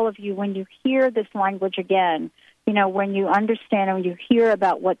sure all of you, when you hear this language again, when you understand and when you hear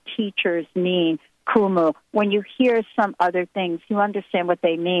about what teachers mean, Kumu, when you hear some other things, you understand what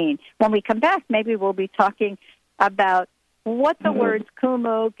they mean. When we come back, maybe we'll be talking about what the words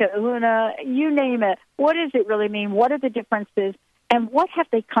Kumu, Kahuna, you name it, what does it really mean? What are the differences? And what have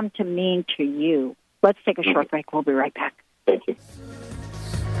they come to mean to you? Let's take a short break. We'll be right back. Thank you.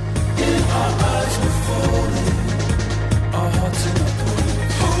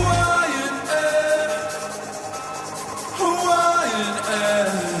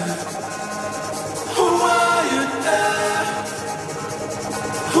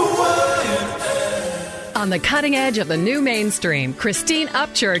 On the cutting edge of the new mainstream, Christine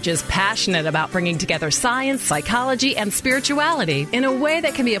Upchurch is passionate about bringing together science, psychology, and spirituality in a way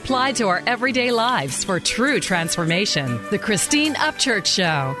that can be applied to our everyday lives for true transformation. The Christine Upchurch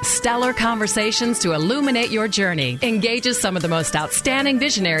Show, stellar conversations to illuminate your journey, engages some of the most outstanding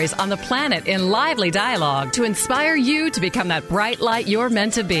visionaries on the planet in lively dialogue to inspire you to become that bright light you're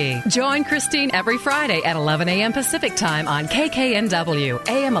meant to be. Join Christine every Friday at 11 a.m. Pacific Time on KKNW,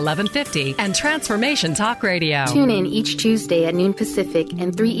 AM 1150, and Transformation Talk Radio. Tune in each Tuesday at noon Pacific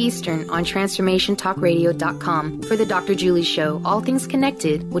and 3 Eastern on TransformationTalkRadio.com for the Dr. Julie Show, All Things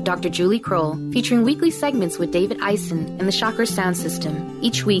Connected with Dr. Julie Kroll, featuring weekly segments with David Eisen and the Chakra Sound System.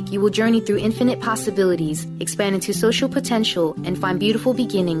 Each week, you will journey through infinite possibilities, expand into social potential, and find beautiful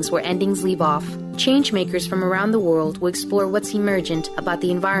beginnings where endings leave off. Changemakers from around the world will explore what's emergent about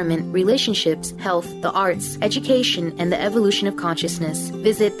the environment, relationships, health, the arts, education, and the evolution of consciousness.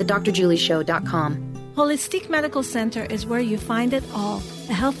 Visit thedrjulieshow.com. Holistic Medical Center is where you find it all.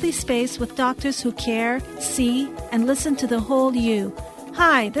 A healthy space with doctors who care, see, and listen to the whole you.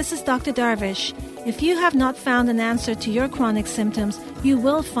 Hi, this is Dr. Darvish. If you have not found an answer to your chronic symptoms, you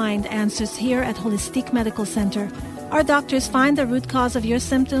will find answers here at Holistic Medical Center. Our doctors find the root cause of your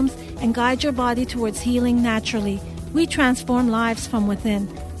symptoms and guide your body towards healing naturally. We transform lives from within.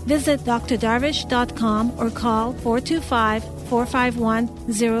 Visit drdarvish.com or call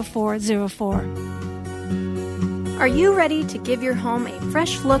 425-451-0404. Are you ready to give your home a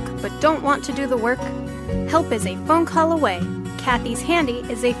fresh look but don't want to do the work? Help is a phone call away. Kathy's Handy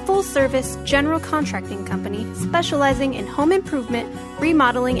is a full-service general contracting company specializing in home improvement,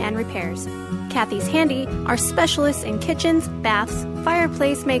 remodeling, and repairs. Kathy's Handy are specialists in kitchens, baths,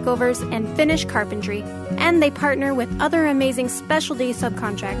 fireplace makeovers, and finish carpentry, and they partner with other amazing specialty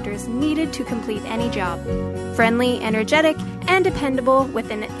subcontractors needed to complete any job. Friendly, energetic, and dependable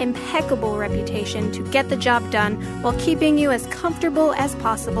with an impeccable reputation to get the job done while keeping you as comfortable as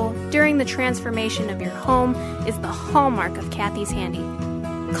possible during the transformation of your home is the hallmark of Kathy's Handy.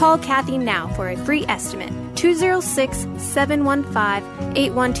 Call Kathy now for a free estimate.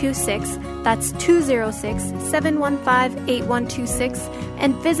 206-715-8126. That's 206-715-8126.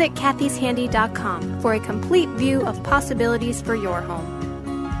 And visit kathyshandy.com for a complete view of possibilities for your home.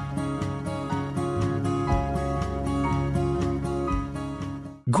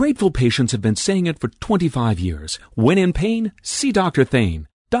 Grateful patients have been saying it for 25 years. When in pain, see Dr. Thane.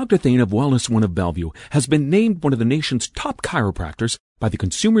 Dr. Thane of Wellness One of Bellevue has been named one of the nation's top chiropractors by the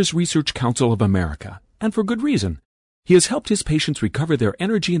Consumers Research Council of America, and for good reason. He has helped his patients recover their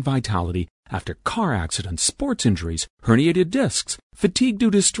energy and vitality after car accidents, sports injuries, herniated discs, fatigue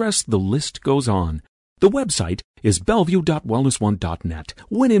due to stress, the list goes on. The website is bellevue.wellness1.net.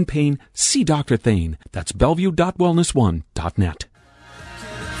 When in pain, see Dr. Thane. That's bellevue.wellness1.net.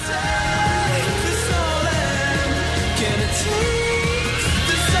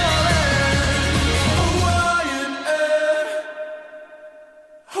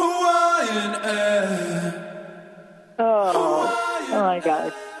 Oh my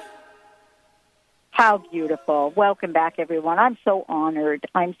God. How beautiful. Welcome back, everyone. I'm so honored.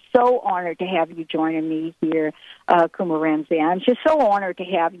 I'm so honored to have you joining me here, Kumu Ramsay. I'm just so honored to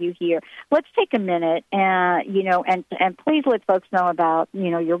have you here. Let's take a minute and please let folks know about,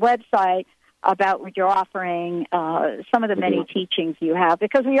 your website, about what you're offering, some of the many teachings you have,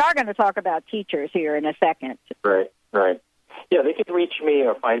 because we are going to talk about teachers here in a second. Right. Yeah, they can reach me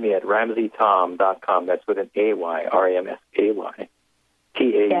or find me at RamsayTaum.com. That's with an A-Y, R-A-M-S-A-Y,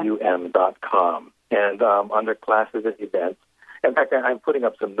 Taum.com. And under classes and events, in fact, I'm putting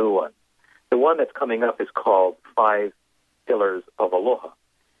up some new ones. The one that's coming up is called 5 Pillars of Aloha.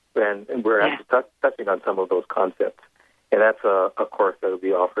 And we're actually touching on some of those concepts. And that's a course that will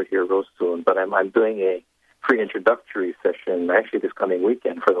be offered here real soon. But I'm doing a free introductory session actually this coming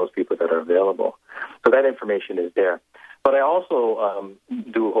weekend for those people that are available. So that information is there. But I also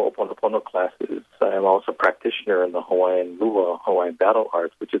do Ho'oponopono classes. I'm also a practitioner in the Hawaiian Lua, Hawaiian battle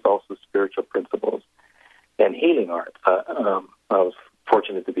arts, which is also spiritual principles and healing arts. I was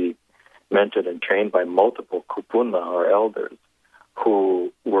fortunate to be mentored and trained by multiple kupuna, or elders,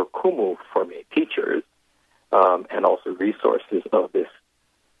 who were kumu for me, teachers, and also resources of this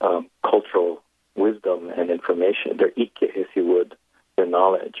cultural wisdom and information, their ike, if you would, their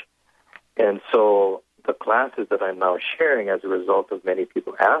knowledge. And so the classes that I'm now sharing as a result of many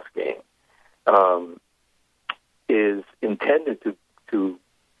people asking is intended to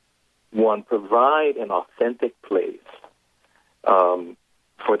one, provide an authentic place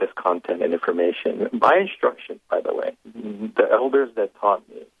for this content and information. By instruction, by the way. The elders that taught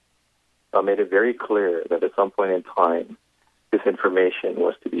me made it very clear that at some point in time, this information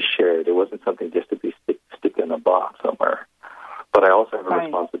was to be shared. It wasn't something just to be stick in a box somewhere. But I also have a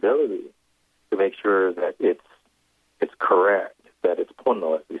responsibility to make sure that it's correct, that it's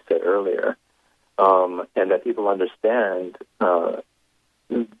pono, as we said earlier, and that people understand the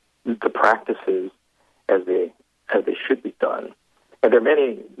practices as they should be done. And there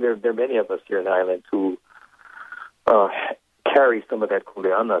are many of us here in the island who carry some of that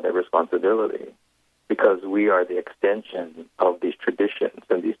kuleana, that responsibility, because we are the extension of these traditions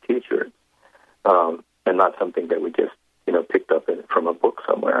and these teachers, and not something that we just picked up from a book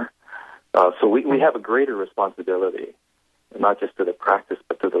somewhere. So we have a greater responsibility, not just to the practice,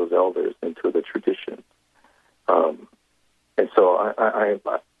 but to those elders and to the tradition. And so I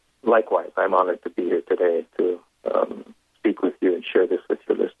likewise, I'm honored to be here today to speak with you and share this with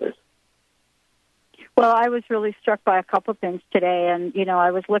your listeners. Well, I was really struck by a couple of things today, and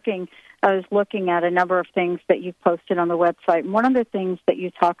I was looking at a number of things that you posted on the website. And one of the things that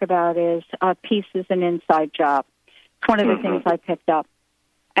you talk about is peace is an inside job. It's one of the things I picked up.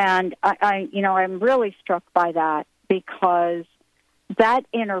 And I'm really struck by that, because that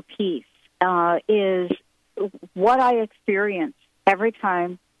inner peace is what I experience every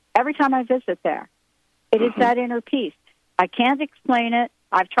time I visit there. It is that inner peace. I can't explain it.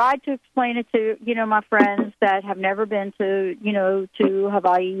 I've tried to explain it to, my friends that have never been to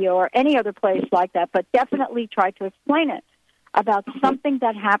Hawaii or any other place like that, but definitely tried to explain it about something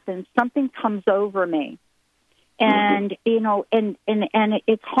that happens, something comes over me. And, and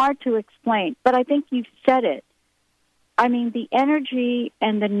it's hard to explain, but I think you've said it. I mean, the energy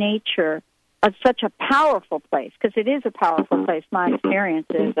and the nature of such a powerful place, because it is a powerful place, my experience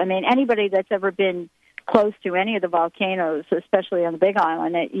is. I mean, anybody that's ever been close to any of the volcanoes, especially on the Big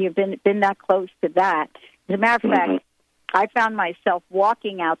Island, you've been that close to that. As a matter of fact, I found myself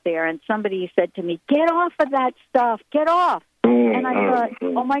walking out there, and somebody said to me, "Get off of that stuff, get off." And I thought,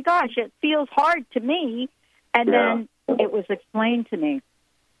 oh, my gosh, it feels hard to me. And then it was explained to me.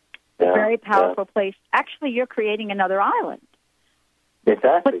 A very powerful place. Actually, you're creating another island.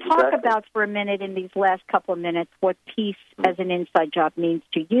 Exactly. But talk about for a minute in these last couple of minutes what peace as an inside job means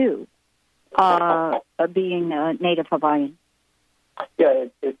to you, being a native Hawaiian. Yeah,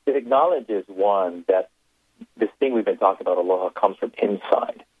 it acknowledges, one, that this thing we've been talking about, aloha, comes from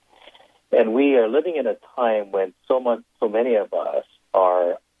inside. And we are living in a time when so many of us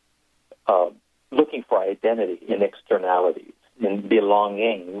are looking for identity in externalities, in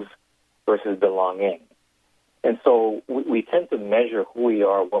belongings versus belonging. And so we tend to measure who we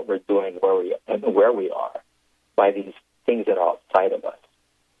are, what we're doing, where we are by these things that are outside of us.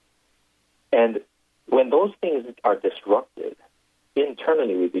 And when those things are disrupted,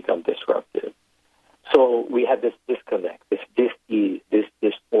 internally we become disrupted. So we have this disconnect, this dis-ease, this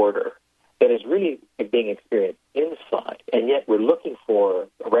disorder that is really being experienced inside, and yet we're looking for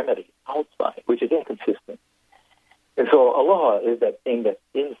a remedy outside, which is inconsistent. And so aloha is that thing that's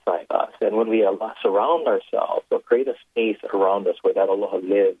inside us, and when we surround ourselves or create a space around us where that aloha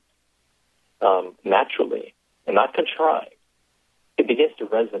lives naturally and not contrived, it begins to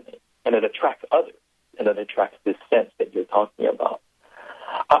resonate, and it attracts others, and it attracts this sense that you're talking about.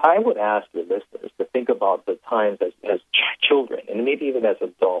 I would ask your listeners to think about the times as children, and maybe even as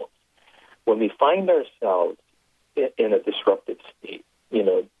adults, when we find ourselves in a disruptive state,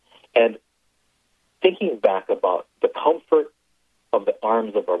 and thinking back about the comfort of the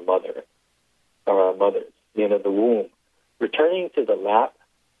arms of our mother, or our mothers, the womb, returning to the lap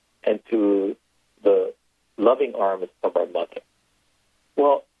and to the loving arms of our mother.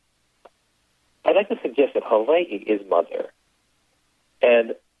 Well, I'd like to suggest that Hawaii is mother.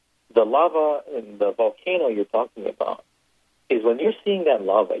 And the lava and the volcano you're talking about is when you're seeing that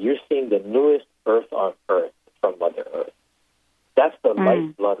lava, you're seeing the newest earth on earth from Mother Earth. That's the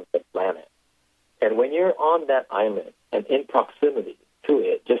lifeblood of the planet. And when you're on that island and in proximity to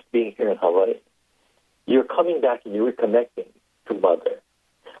it, just being here in Hawaii, you're coming back and you're reconnecting to Mother.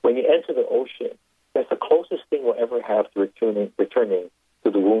 When you enter the ocean, that's the closest thing we'll ever have to returning to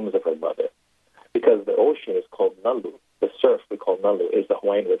the wombs of our mother. Because the ocean is called Nalu. The surf we call Nalu is the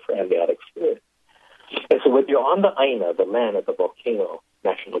Hawaiian word for amniotic fluid. And so when you're on the Aina, the land of the volcano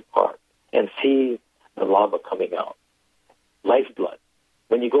national park, and see the lava coming out, lifeblood.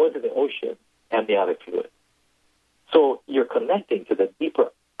 When you go into the ocean, amniotic fluid. So you're connecting to the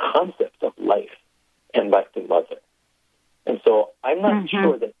deeper concepts of life and back to Mother. And so I'm not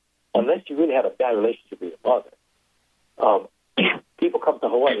sure that unless you really had a bad relationship with your mother, people come to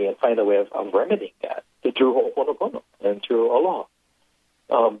Hawaii and find a way of remedying that through Ho'oponopono and through aloha,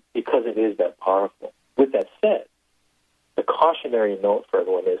 because it is that powerful. With that said, the cautionary note for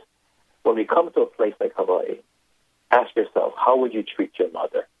everyone is, when we come to a place like Hawaii, ask yourself, how would you treat your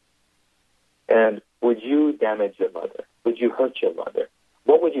mother? And would you damage your mother? Would you hurt your mother?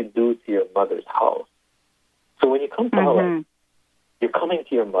 What would you do to your mother's house? So when you come to Hawaii, you're coming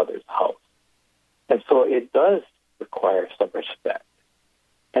to your mother's house. And so it does require some respect.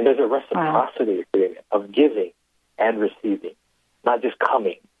 And there's a reciprocity agreement of giving and receiving, not just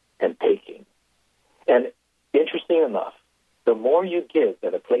coming and taking. And interesting enough, the more you give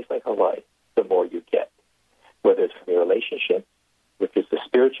in a place like Hawaii, the more you get, whether it's from your relationship, which is the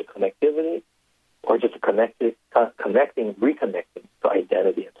spiritual connectivity, or just reconnecting to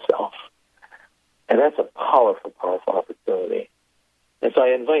identity itself. And that's a powerful, powerful opportunity. And so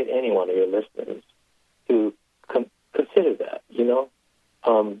I invite any one of your listeners to consider that,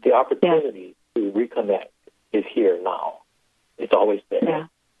 the opportunity to reconnect is here now. It's always there. Yeah.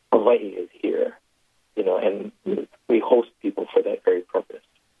 Hawaii is here, and we host people for that very purpose.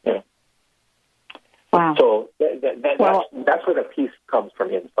 Yeah. Wow. So that's where the peace comes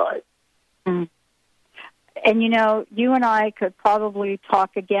from inside. Mm. And, you and I could probably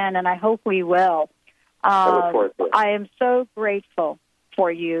talk again, and I hope we will. I look forward to it. I am so grateful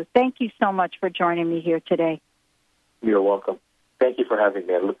for you. Thank you so much for joining me here today. You're welcome. Thank you for having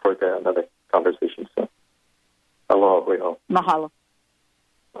me. I look forward to another conversation soon. Aloha. Mahalo.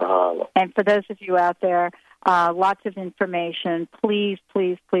 Mahalo. And for those of you out there, lots of information. Please,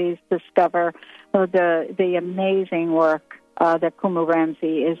 please, please discover the amazing work that Kumu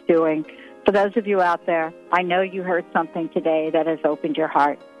Ramsay is doing. For those of you out there, I know you heard something today that has opened your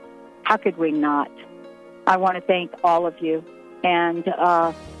heart. How could we not? I want to thank all of you. And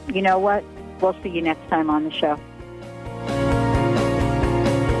you know what? We'll see you next time on the show.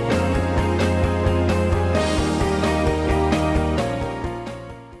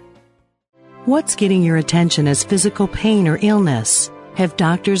 What's getting your attention as physical pain or illness? Have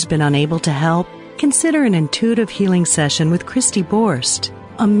doctors been unable to help? Consider an intuitive healing session with Christy Borst.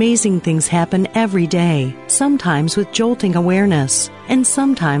 Amazing things happen every day, sometimes with jolting awareness, and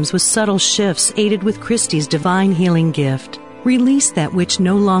sometimes with subtle shifts aided with Christy's divine healing gift. Release that which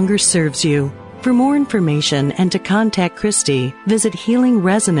no longer serves you. For more information and to contact Christy, visit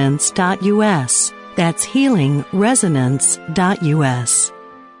healingresonance.us. That's healingresonance.us.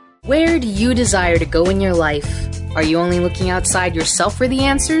 Where do you desire to go in your life? Are you only looking outside yourself for the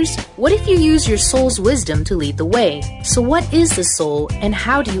answers? What if you use your soul's wisdom to lead the way? So what is the soul, and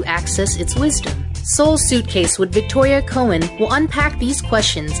how do you access its wisdom? Soul Suitcase with Victoria Cohen will unpack these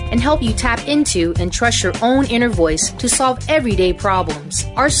questions and help you tap into and trust your own inner voice to solve everyday problems.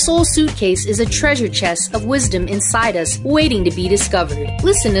 Our Soul Suitcase is a treasure chest of wisdom inside us waiting to be discovered.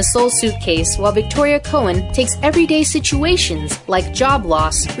 Listen to Soul Suitcase while Victoria Cohen takes everyday situations like job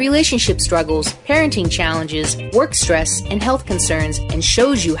loss, relationship struggles, parenting challenges, work stress, and health concerns and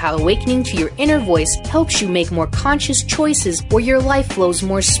shows you how awakening to your inner voice helps you make more conscious choices where your life flows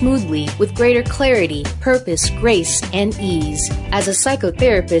more smoothly with greater clarity, purpose, grace, and ease. As a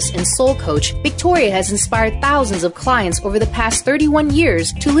psychotherapist and soul coach, Victoria has inspired thousands of clients over the past 31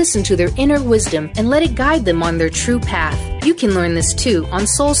 years to listen to their inner wisdom and let it guide them on their true path. You can learn this too on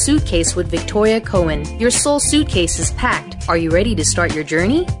Soul Suitcase with Victoria Cohen. Your soul suitcase is packed. Are you ready to start your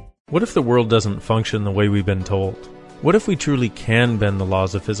journey? What if the world doesn't function the way we've been told? What if we truly can bend the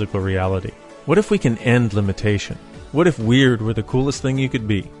laws of physical reality? What if we can end limitation? What if weird were the coolest thing you could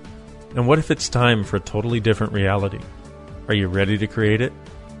be? And what if it's time for a totally different reality? Are you ready to create it?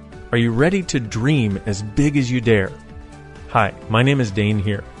 Are you ready to dream as big as you dare? Hi, my name is Dane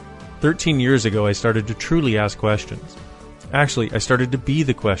here. 13 years ago, I started to truly ask questions. Actually, I started to be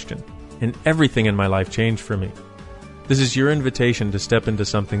the question, and everything in my life changed for me. This is your invitation to step into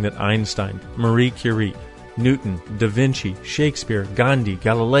something that Einstein, Marie Curie, Newton, Da Vinci, Shakespeare, Gandhi,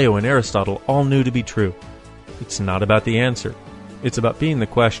 Galileo, and Aristotle all knew to be true. It's not about the answer. It's about being the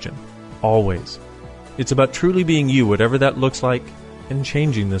question. Always. It's about truly being you, whatever that looks like, and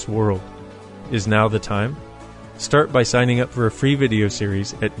changing this world. Is now the time? Start by signing up for a free video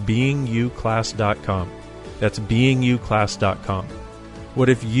series at beingyouclass.com. That's beingyouclass.com. What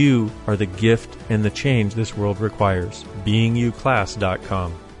if you are the gift and the change this world requires?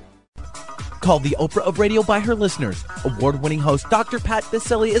 beingyouclass.com. Called the Oprah of radio by her listeners, award-winning host Dr. Pat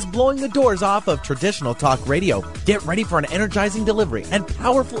Baccili is blowing the doors off of traditional talk radio. Get ready for an energizing delivery and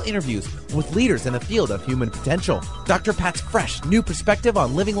powerful interviews with leaders in the field of human potential. Dr. Pat's fresh, new perspective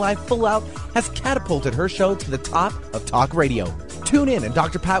on living life full out has catapulted her show to the top of talk radio. Tune in and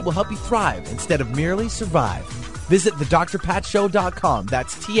Dr. Pat will help you thrive instead of merely survive. Visit thedrpatshow.com.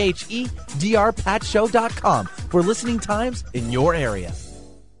 That's THEDRPatshow.com for listening times in your area.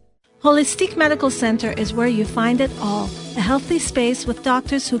 Holistic Medical Center is where you find it all. A healthy space with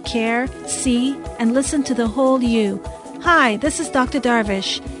doctors who care, see, and listen to the whole you. Hi, this is Dr.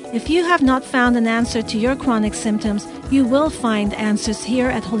 Darvish. If you have not found an answer to your chronic symptoms, you will find answers here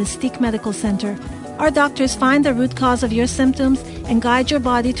at Holistic Medical Center. Our doctors find the root cause of your symptoms and guide your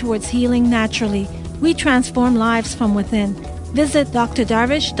body towards healing naturally. We transform lives from within. Visit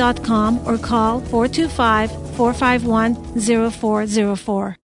drdarvish.com or call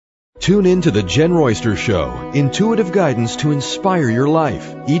 425-451-0404. Tune in to The Jen Royster Show, intuitive guidance to inspire your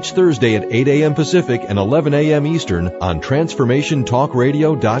life, each Thursday at 8 a.m. Pacific and 11 a.m. Eastern on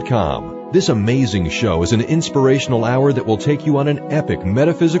TransformationTalkRadio.com. This amazing show is an inspirational hour that will take you on an epic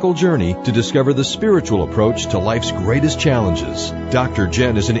metaphysical journey to discover the spiritual approach to life's greatest challenges. Dr.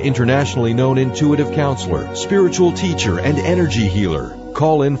 Jen is an internationally known intuitive counselor, spiritual teacher, and energy healer.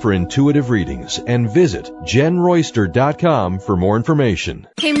 Call in for intuitive readings and visit JenRoyster.com for more information.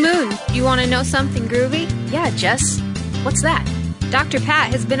 Hey Moon, you want to know something groovy? Yeah, Jess. What's that? Dr.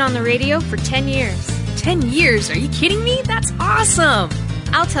 Pat has been on the radio for 10 years. 10 years? Are you kidding me? That's awesome!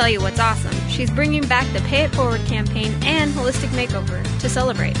 I'll tell you what's awesome. She's bringing back the Pay It Forward campaign and Holistic Makeover to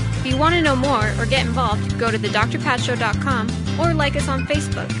celebrate. If you want to know more or get involved, go to thedrpatshow.com or like us on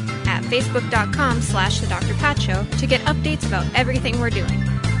Facebook at facebook.com/thedrpatshow to get updates about everything we're doing.